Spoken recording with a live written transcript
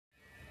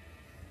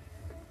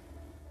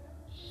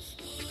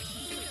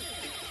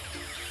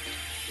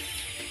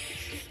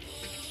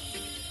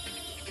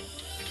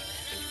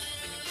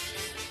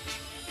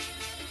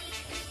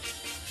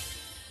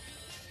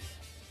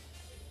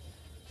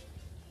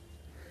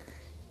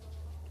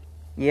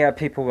Yeah,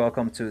 people,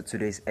 welcome to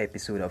today's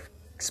episode of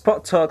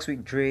Sport Talks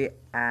with Dre.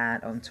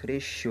 And on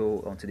today's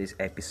show, on today's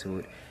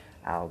episode,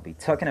 I'll be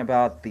talking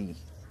about the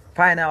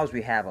finals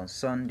we have on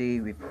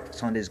Sunday.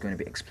 Sunday is going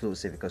to be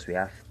explosive because we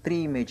have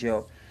three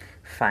major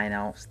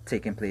finals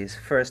taking place.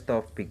 First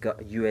off, we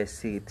got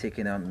USA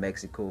taking on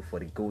Mexico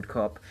for the Gold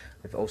Cup.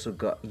 We've also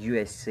got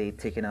USA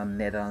taking on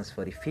Netherlands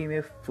for the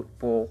Female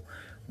Football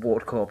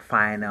World Cup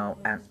final,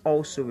 and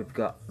also we've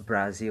got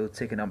Brazil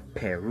taking on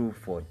Peru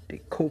for the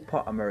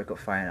Copa America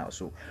final.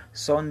 So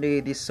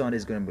this Sunday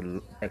is going to be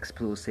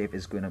explosive.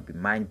 It's going to be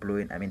mind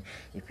blowing. I mean,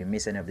 if you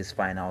miss any of these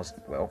finals,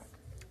 well,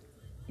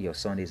 your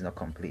Sunday is not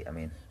complete. I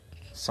mean,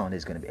 Sunday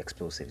is going to be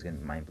explosive. It's going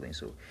to be mind blowing.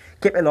 So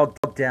keep it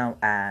locked down,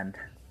 and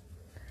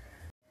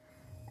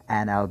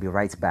I'll be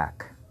right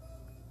back.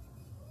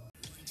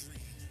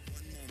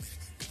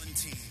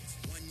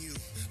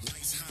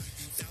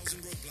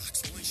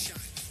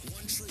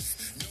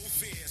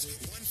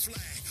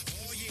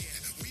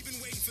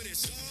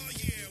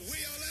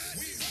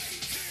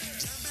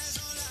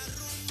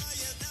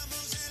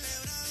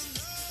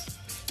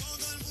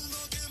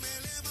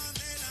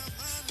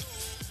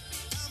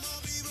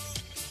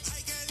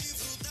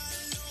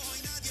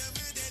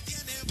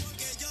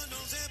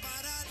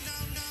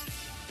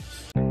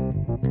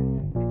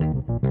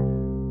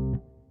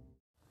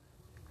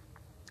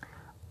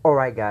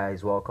 Alright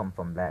guys, welcome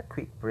from that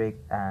quick break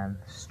and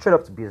straight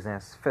up to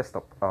business. First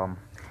up,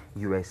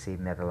 USA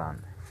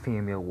Netherlands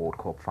Female World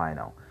Cup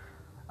final.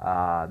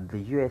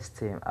 The US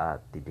team are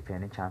the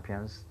defending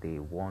champions. They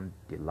won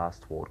the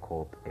last World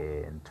Cup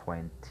in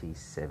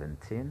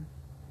 2017,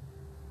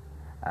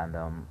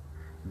 and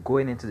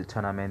going into the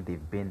tournament,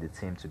 they've been the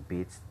team to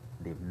beat.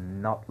 They've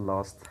not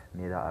lost,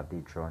 neither have they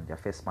drawn. Their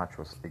first match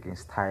was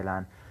against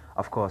Thailand.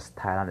 Of course,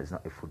 Thailand is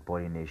not a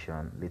footballing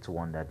nation. Little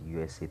wonder the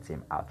USA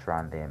team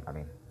outran them. I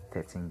mean,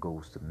 13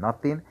 goals to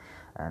nothing,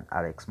 and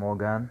Alex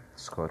Morgan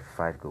scored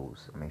 5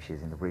 goals. I mean,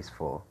 she's in the race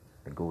for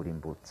the Golden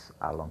Boot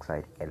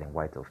alongside Ellen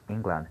White of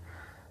England.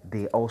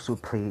 They also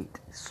played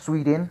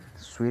Sweden.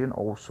 Sweden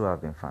also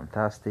have been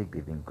fantastic.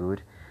 They've been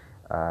good.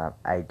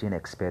 I didn't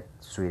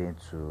expect Sweden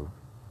to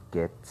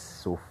get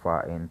so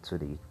far into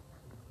the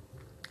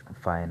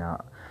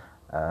final.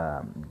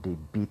 They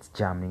beat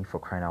Germany, for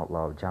crying out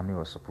loud. Germany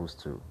was supposed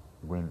to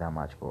win that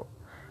match, but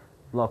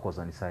luck was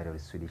on the side of the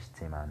Swedish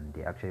team, and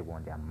they actually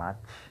won their match.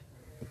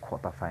 The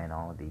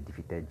quarterfinal, they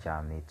defeated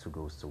Germany 2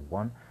 goals to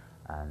 1,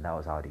 and that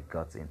was how they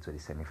got into the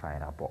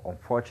semi-final. But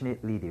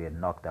unfortunately, they were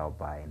knocked out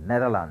by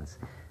Netherlands,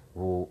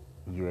 who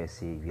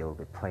USA will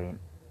be playing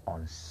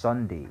on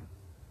Sunday.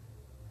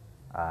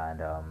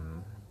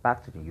 And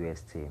back to the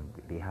US team,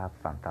 they have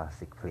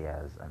fantastic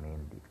players. I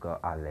mean, they've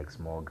got Alex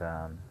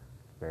Morgan,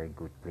 very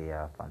good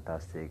player,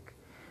 fantastic,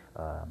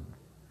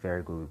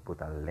 very good with both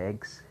her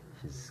legs.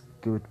 She's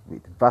good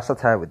with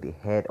versatile with the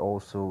head.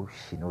 Also,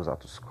 she knows how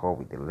to score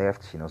with the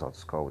left. She knows how to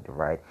score with the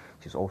right.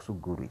 She's also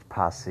good with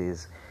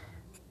passes.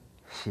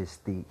 She's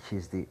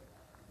the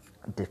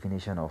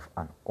definition of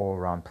an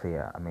all-round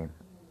player. I mean,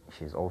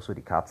 she's also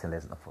the captain.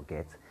 Let's not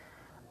forget.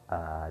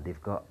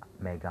 They've got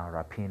Megan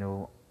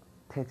Rapinoe,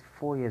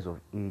 34 years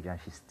of age, and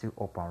she's still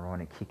up and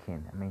running,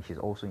 kicking. I mean, she's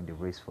also in the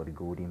race for the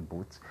Golden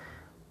Boot.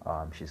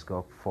 She's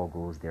got 4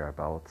 goals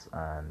thereabouts,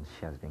 and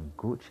she has been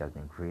good. She has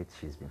been great.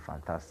 She's been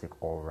fantastic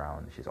all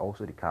round. She's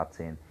also the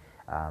captain.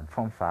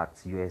 Fun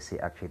fact: USA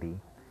actually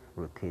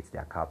rotates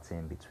their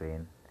captain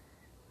between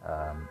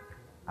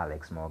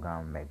Alex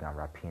Morgan, Megan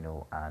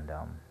Rapinoe, and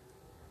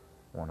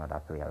one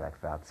other player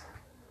like that.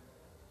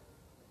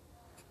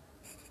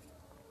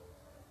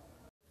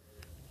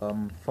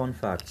 Fun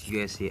fact: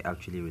 USA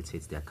actually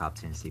rotates their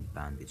captaincy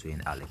band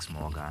between Alex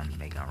Morgan,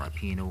 Megan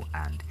Rapinoe,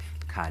 and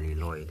Kylie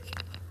Lloyd.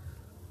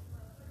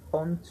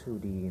 On to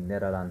the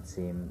Netherlands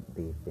team,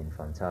 they've been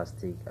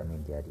fantastic. I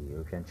mean, they are the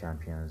European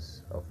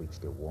champions, of which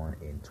they won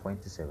in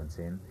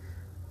 2017.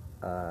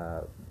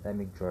 Let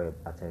me draw your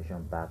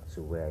attention back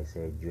to where I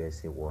said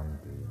USA won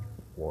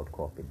the World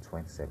Cup in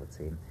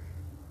 2017.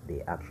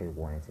 They actually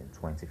won it in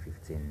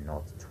 2015,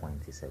 not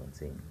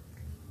 2017.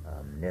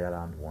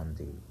 Netherlands won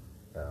the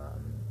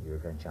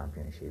European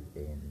Championship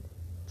in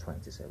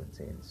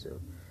 2017, so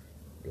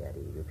they are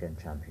the European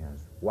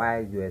champions,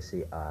 while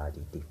USA are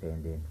the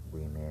defending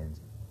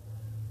women's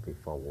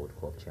FIFA World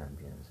Cup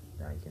champions.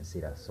 Now you can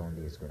see that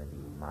Sunday is going to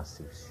be a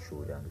massive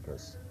showdown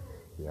because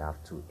you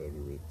have 2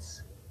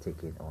 heavyweights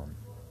taking on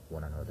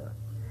one another.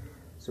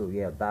 So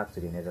yeah, back to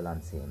the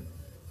Netherlands team.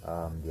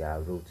 Their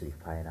road to the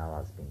final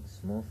has been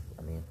smooth.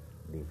 I mean,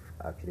 they've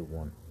actually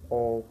won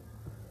all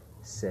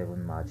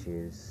 7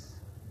 matches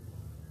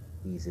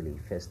easily.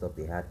 First up,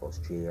 they had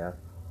Australia,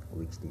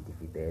 which they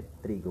defeated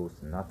 3 goals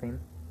to nothing.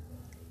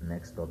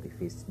 Next up, they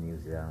faced New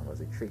Zealand. It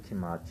was a tricky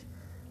match,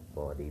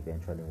 but they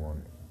eventually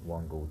won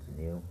 1 goal to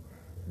 0.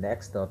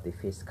 Next up, they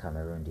faced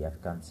Cameroon, the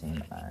African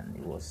team, and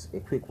it was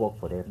a quick walk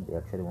for them. They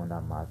actually won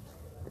that match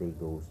 3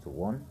 goals to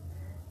 1.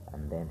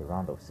 And then the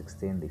round of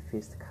 16, they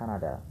faced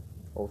Canada,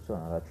 also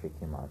another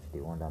tricky match.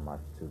 They won that match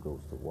 2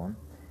 goals to 1.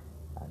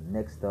 And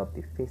next up,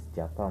 they faced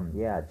Japan.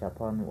 Yeah,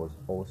 Japan was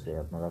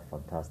also another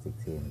fantastic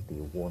team. They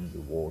won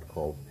the World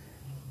Cup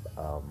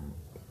um,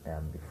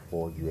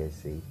 before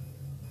USA.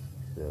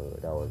 So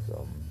that was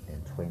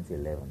in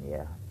 2011.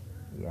 Yeah,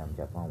 yeah.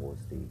 Japan was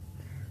the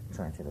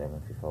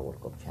 2011 FIFA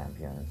World Cup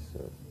champions. So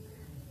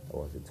it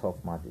was a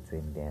tough match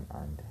between them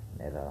and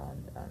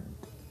Netherlands, and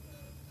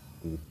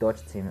the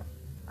Dutch team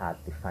had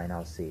the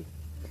final say.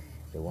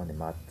 They won the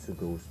match 2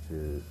 goals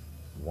to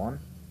 1,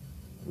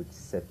 which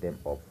set them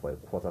up for a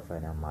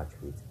quarter-final match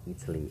with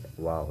Italy.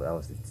 Wow, that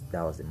was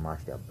the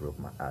match that broke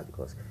my heart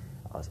because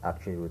I was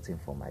actually rooting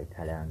for my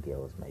Italian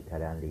girls, my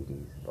Italian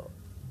ladies, but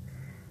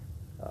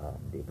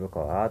they broke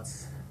our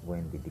hearts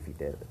when they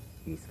defeated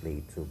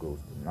Italy 2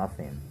 goals to 0.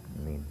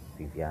 I mean,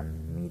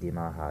 Vivian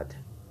Miedema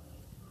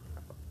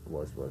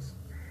was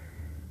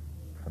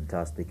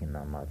fantastic in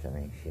that match. I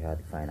mean, she had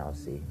the final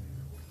say.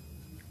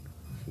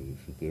 She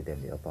gave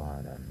them the upper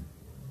hand and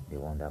they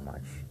won that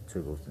match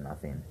 2 goals to 0,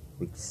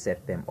 which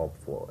set them up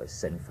for a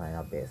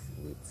semi-final berth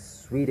with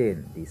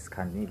Sweden, the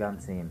Scandinavian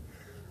team.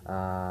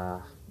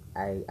 I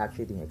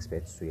actually didn't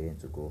expect Sweden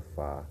to go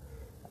far.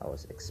 I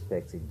was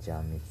expecting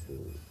Germany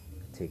to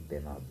take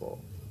them out, but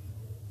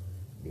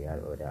they had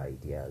other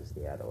ideas,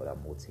 they had other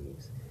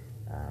motives.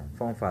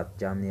 Fun fact,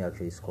 Germany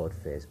actually scored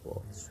first,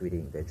 but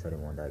Sweden eventually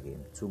won that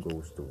game 2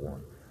 goals to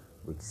 1,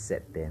 which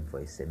set them for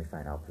a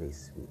semi-final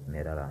place with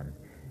Netherlands.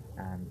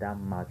 And that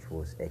match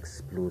was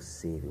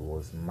explosive. It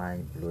was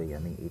mind-blowing. I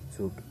mean, it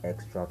took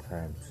extra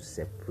time to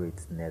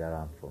separate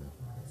Netherlands from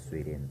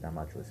Sweden. That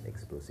match was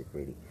explosive,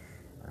 really.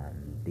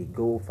 And the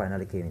goal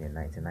finally came in the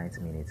 99th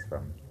minute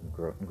from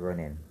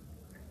Groningen,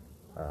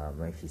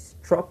 when she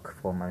struck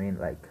from,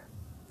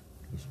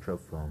 he struck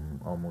from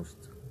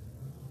almost,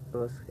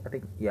 I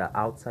think, yeah,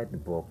 outside the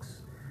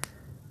box.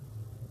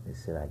 They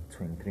say like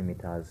 23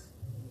 meters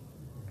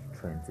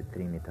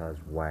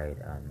wide,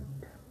 and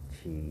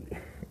she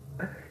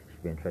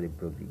eventually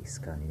broke the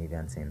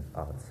Scandinavian team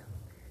out,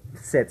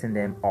 setting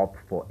them up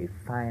for a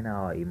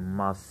final, a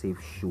massive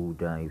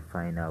showdown, a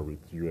final with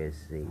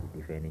USA,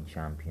 defending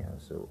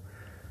champions. So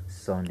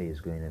Sunday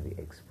is going to be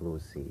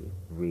explosive.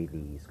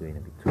 Really, it's going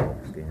to be tough.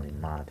 It's going to be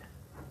mad.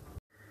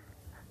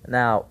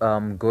 Now,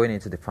 going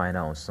into the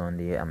final on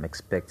Sunday, I'm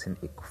expecting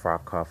a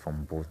cracker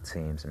from both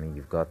teams. I mean,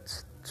 you've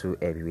got two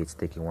heavyweights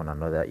taking one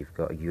another. You've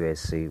got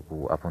USA,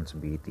 who happen to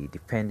be the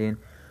defending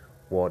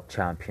world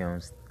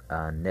champions,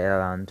 and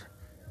Netherlands,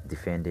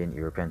 defending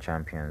European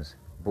champions.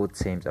 Both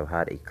teams have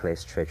had a clear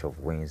stretch of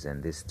wins in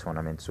this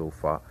tournament so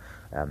far.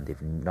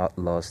 They've not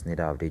lost,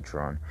 neither have they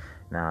drawn.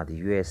 Now, the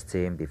US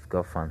team, they've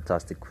got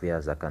fantastic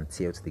players that can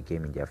tilt the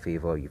game in their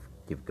favor.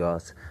 You've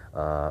got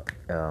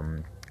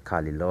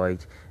Carly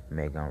Lloyd,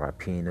 Megan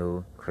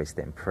Rapinoe,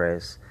 Kristen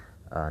Press,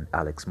 and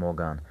Alex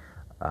Morgan.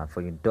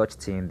 For your Dutch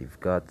team, they've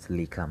got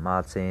Lieke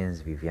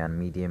Martens, Vivian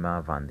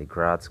Miedema, Van de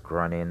Graadt,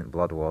 Groningen,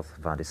 Bloodworth,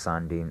 Van de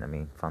Sanden. I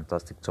mean,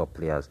 fantastic top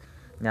players.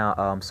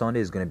 Now, Sunday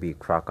is going to be a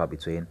cracker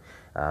between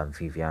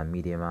Vivian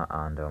Miedema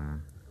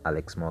and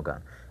Alex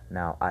Morgan.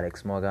 Now,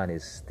 Alex Morgan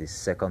is the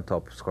second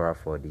top scorer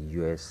for the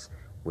US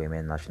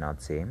women national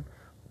team,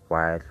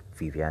 while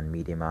Vivian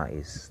Miedema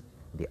is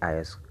the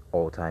highest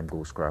all-time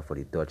goal scorer for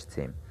the Dutch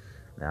team.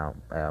 Now,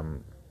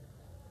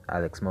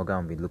 Alex Morgan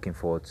will be looking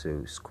forward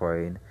to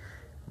scoring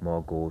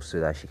more goals so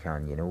that she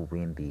can,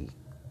 win the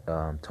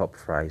top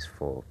prize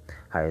for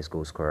highest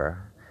goal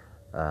scorer.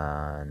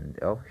 And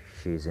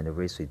she's in the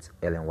race with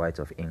Ellen White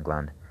of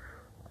England.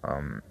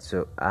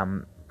 So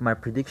my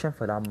prediction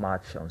for that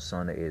match on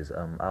Sunday is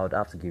I would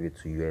have to give it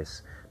to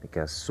US,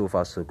 because so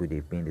far so good.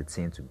 They've been the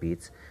team to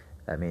beat.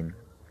 I mean,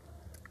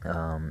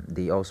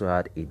 they also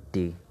had a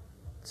day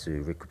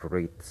to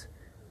recuperate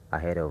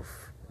ahead of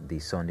the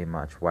Sunday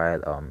match,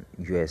 while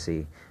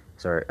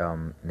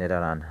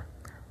Netherlands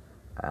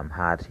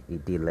had a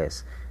day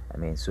less. I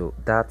mean, so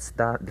that's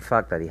the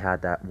fact that he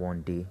had that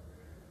one day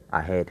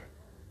ahead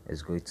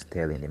is going to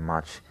tell in the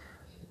match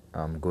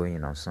going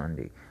in on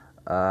Sunday.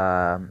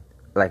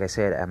 Like I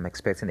said, I'm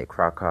expecting a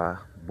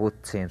cracker.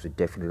 Both teams will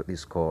definitely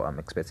score. I'm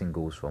expecting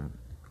goals from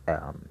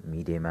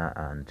Miedema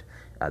and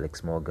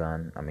Alex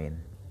Morgan. I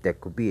mean, there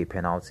could be a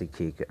penalty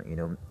kick.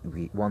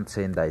 One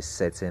thing that is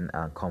certain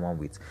and common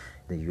with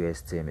the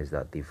US team is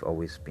that they've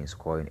always been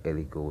scoring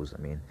early goals.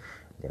 I mean,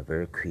 they're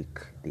very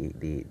quick.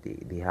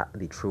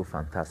 They throw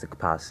fantastic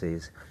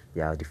passes.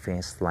 Their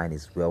defense line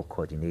is well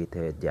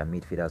coordinated. Their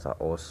midfielders are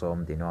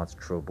awesome. They know how to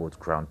throw both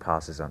ground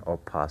passes and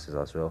up passes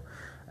as well.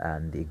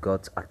 And they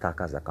got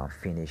attackers that can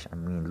finish. I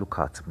mean, look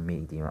at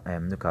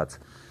look at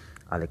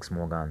Alex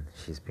Morgan.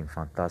 She's been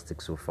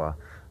fantastic so far.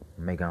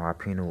 Megan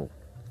Rapinoe,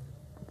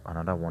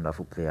 another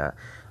wonderful player.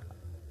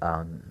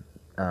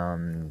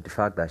 The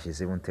fact that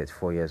she's even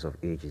 34 years of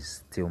age is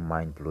still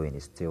mind-blowing.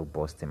 It's still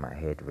busting my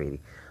head, really.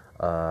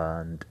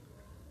 And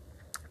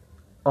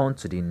on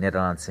to the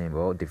Netherlands team.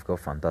 Well, they've got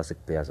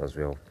fantastic players as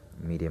well.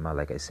 Miedema,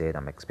 like I said,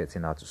 I'm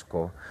expecting her to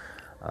score.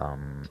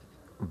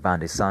 Van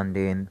de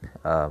Sanden,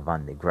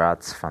 Van de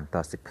Graadt,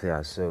 fantastic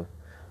players. So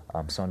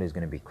Sunday is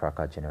going to be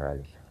cracker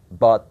generally.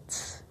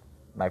 But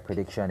my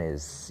prediction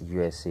is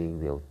USA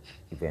will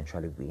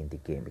eventually win the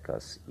game,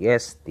 because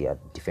yes, they are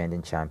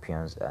defending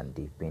champions and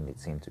they've been the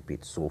team to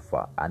beat so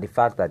far. And the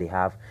fact that they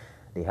have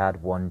they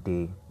had 1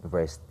 day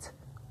rest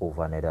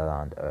over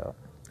Netherlands.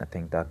 I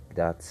think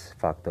that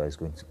factor is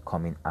going to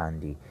come in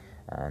handy,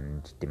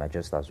 and they might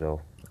just as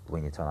well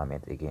win the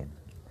tournament again.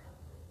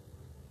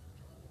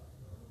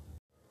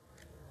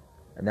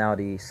 Now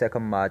the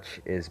second match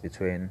is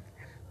between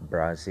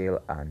Brazil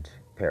and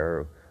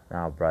Peru.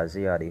 Now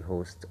Brazil are the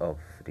host of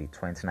the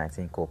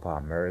 2019 Copa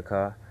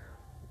America,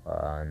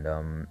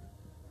 and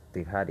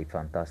they've had a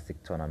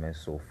fantastic tournament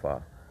so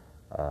far.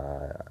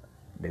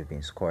 They've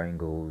been scoring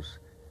goals,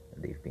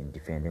 they've been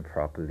defending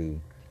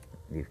properly,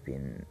 they've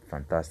been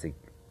fantastic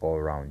all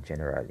around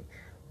generally.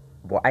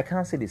 But I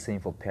can't say the same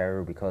for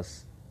Peru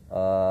because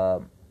I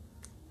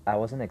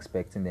wasn't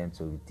expecting them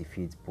to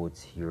defeat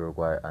both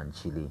Uruguay and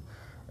Chile.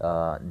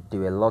 They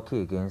were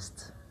lucky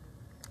against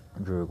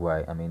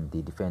Uruguay. I mean,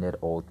 they defended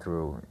all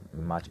through.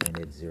 The match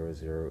ended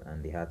 0-0,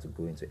 and they had to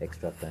go into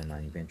extra time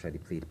and eventually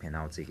played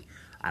penalty.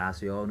 And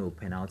as we all know,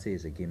 penalty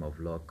is a game of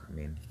luck. I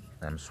mean,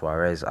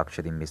 Suarez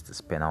actually missed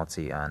his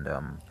penalty, and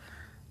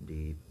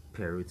the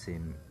Peru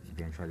team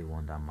eventually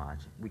won that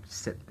match, which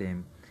set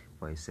them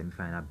for a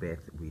semi-final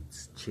berth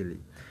with Chile.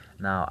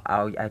 Now,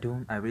 I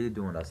really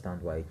don't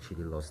understand why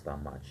Chile lost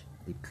that match.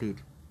 They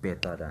played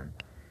better than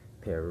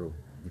Peru.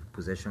 The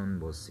possession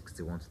was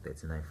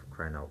 61-39 for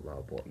crying out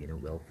loud. But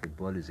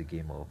football is a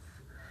game of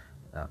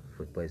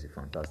football is a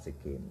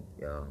fantastic game.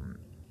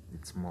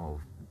 It's more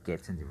of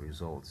getting the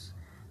results.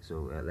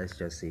 So let's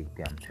just say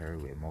Peru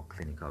were more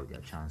clinical with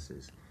their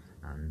chances,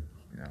 and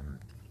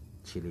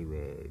Chile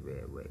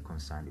were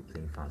concerned with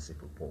playing fancy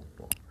football.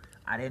 But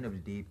at the end of the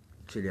day,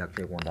 Chile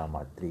actually won that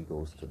match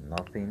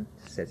 3-0,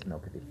 setting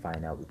up the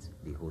final with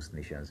the host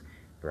nations,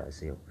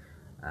 Brazil.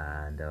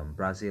 And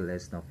Brazil,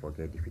 let's not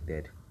forget,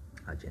 defeated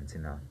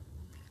Argentina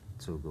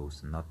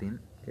 2-0,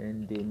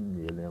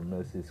 ending Lionel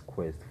Messi's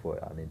quest for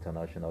an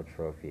international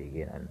trophy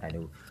again. And I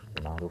know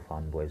Ronaldo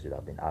fanboys would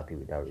have been happy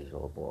with that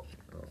result, but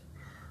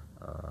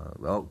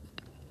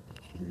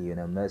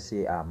Lionel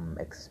Messi, I'm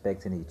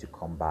expecting him to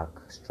come back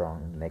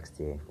strong next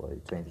year for the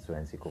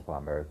 2020 Copa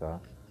America,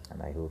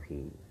 and I hope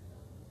he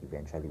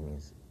eventually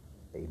wins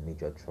a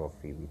major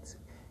trophy with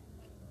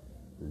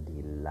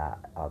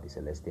the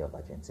Celeste of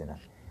Argentina.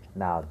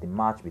 Now, the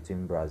match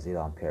between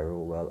Brazil and Peru,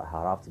 well, I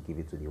have to give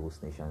it to the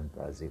host nation,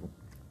 Brazil.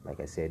 Like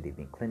I said, they've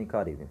been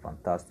clinical, they've been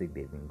fantastic,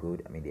 they've been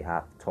good. I mean, they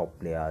have top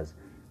players.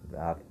 They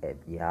have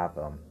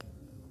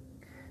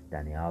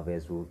Dani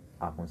Alves, who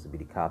happens to be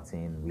the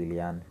captain.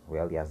 Willian,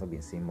 well, he has not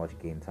been seeing much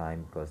game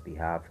time because they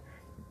have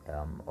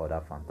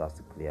other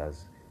fantastic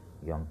players,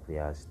 young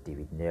players,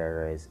 David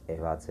Neres,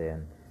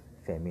 Everton,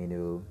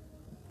 Firmino,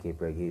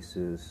 Gabriel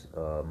Jesus,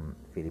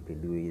 Felipe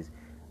Luis.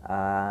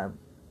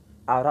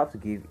 I would have to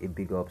give a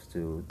big ups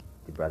to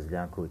the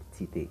Brazilian coach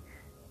Tite.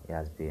 He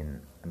has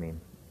been,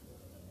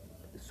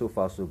 so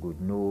far so good.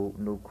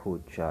 No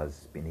coach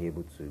has been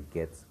able to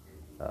get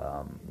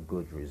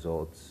good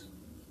results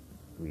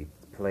with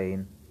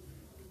playing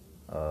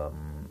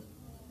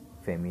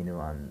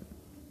Firmino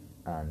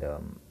and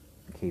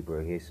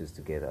Gabriel Jesus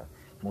together.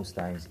 Most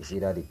times it's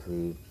either they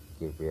play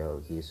Gabriel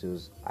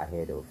Jesus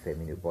ahead of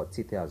Firmino, but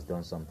Tite has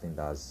done something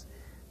that's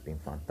been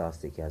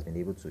fantastic. He has been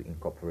able to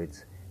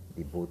incorporate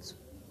the both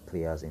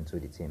players into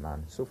the team,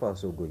 and so far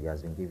so good.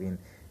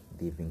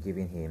 They've been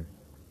giving him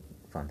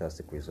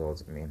fantastic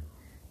results.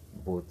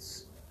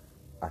 Both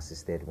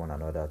assisted one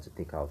another to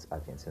take out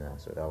Argentina,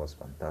 so that was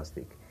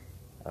fantastic.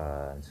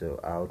 So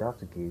I would have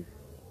to give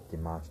the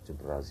match to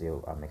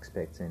Brazil. I'm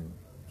expecting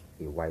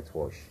a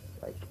whitewash.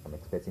 I'm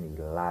expecting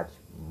a large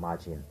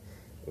margin,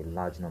 a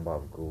large number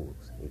of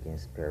goals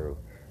against Peru.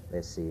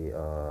 Let's say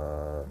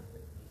a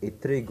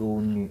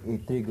three-goal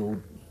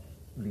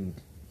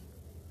lead.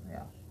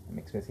 Yeah, I'm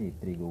expecting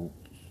a 3-goal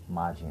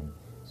margin.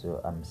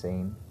 So I'm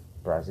saying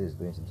Brazil is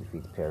going to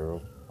defeat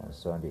Peru on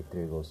Sunday,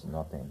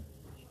 3-0.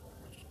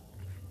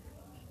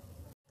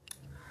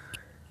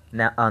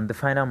 Now, the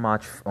final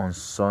match on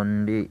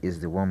Sunday is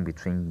the one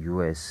between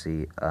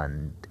USA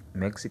and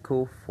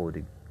Mexico for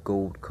the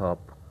Gold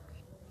Cup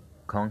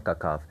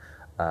CONCACAF.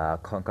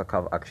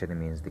 CONCACAF actually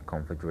means the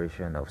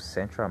Confederation of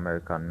Central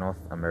America,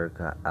 North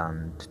America,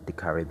 and the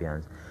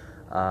Caribbean.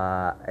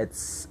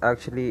 It's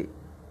actually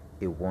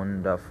a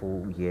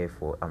wonderful year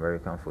for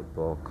American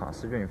football,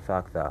 considering the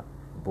fact that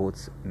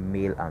both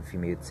male and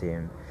female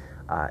teams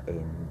are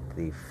in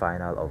the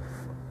final of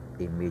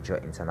a major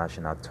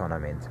international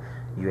tournament.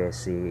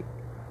 USA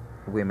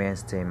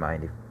women's team are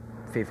in the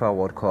FIFA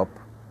World Cup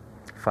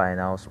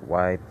finals,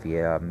 while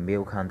their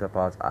male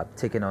counterparts are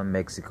taking on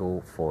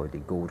Mexico for the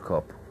Gold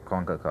Cup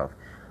CONCACAF.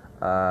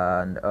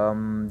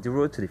 And the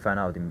road to the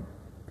final of the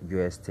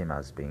US team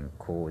has been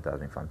cool. It has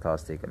been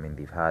fantastic.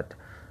 They've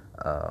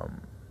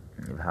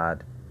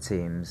had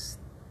teams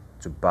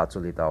to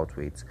battle it out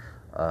with.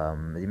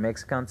 The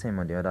Mexican team,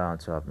 on the other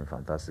hand, too, have been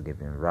fantastic. They've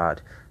been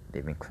rad.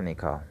 They've been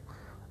clinical.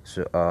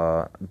 So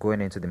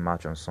going into the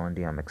match on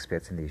Sunday, I'm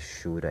expecting a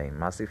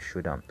massive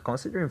shootout.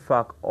 Considering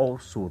fact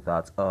also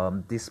that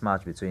this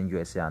match between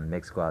USA and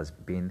Mexico has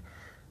been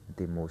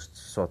the most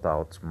sought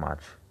out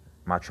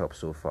matchup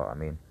so far.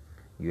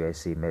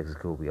 USA,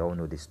 Mexico. We all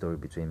know the story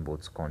between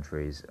both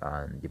countries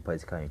and the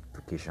political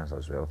implications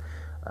as well.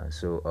 And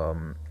so,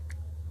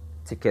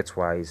 ticket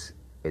wise,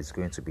 it's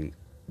going to be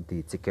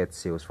the ticket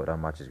sales for that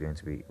match is going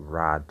to be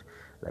rad.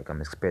 Like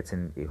I'm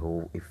expecting a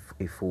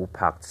full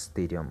packed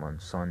stadium on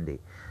Sunday.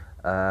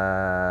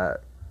 Uh,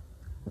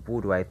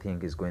 who do I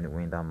think is going to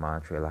win that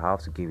match? Well, I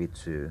have to give it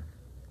to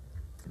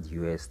the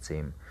US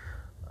team.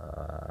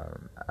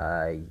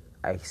 I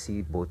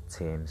see both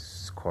teams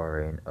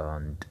scoring,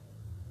 and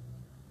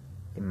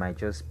it might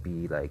just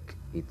be like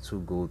a two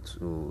goals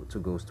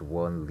to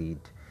one lead,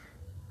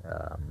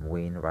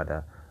 win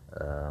rather.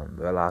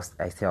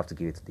 I still have to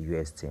give it to the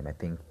US team. I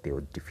think they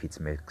will defeat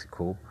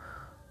Mexico,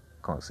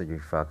 considering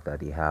the fact that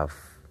they have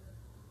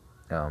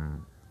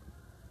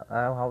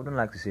I wouldn't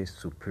like to say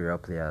superior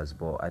players,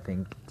 but I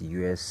think the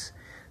US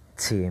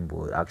team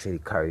will actually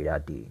carry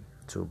that day,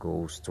 2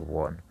 goals to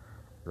one.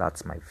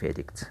 That's my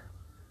verdict.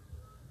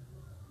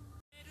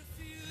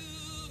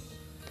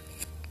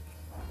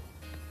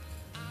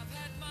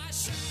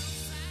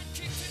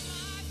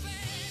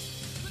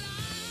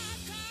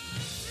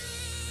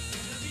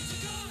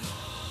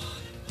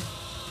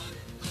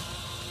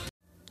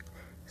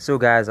 So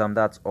guys,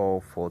 that's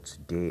all for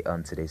today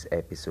on today's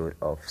episode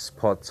of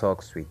Sport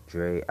Talks with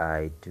Dre.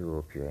 I do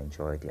hope you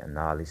enjoyed the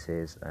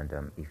analysis, and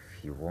if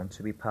you want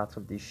to be part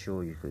of this show,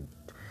 you could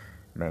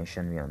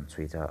mention me on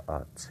Twitter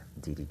at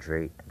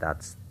DDDre.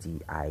 That's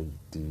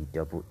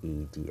DIDEEDRA.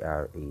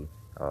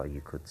 Or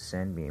you could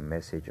send me a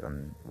message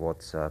on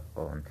WhatsApp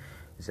on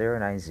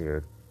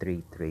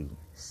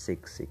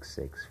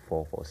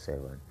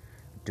 09033666447.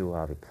 Do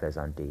have a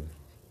pleasant day.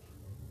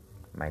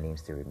 My name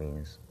still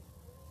remains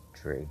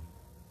Dre.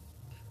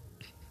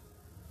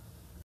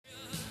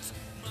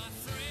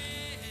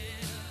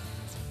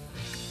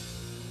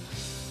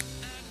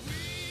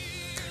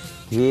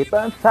 Keep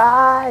on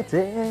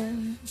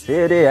fighting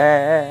to the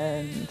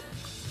end.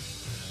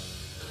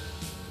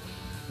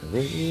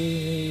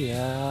 We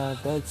are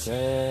the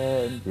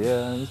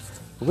champions.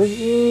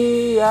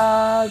 We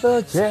are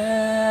the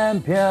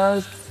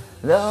champions.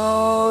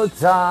 No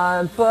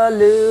time for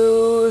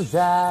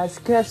losers,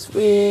 'cause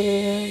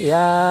we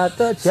are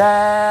the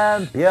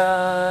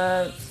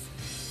champions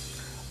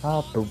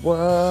of the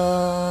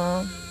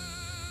world.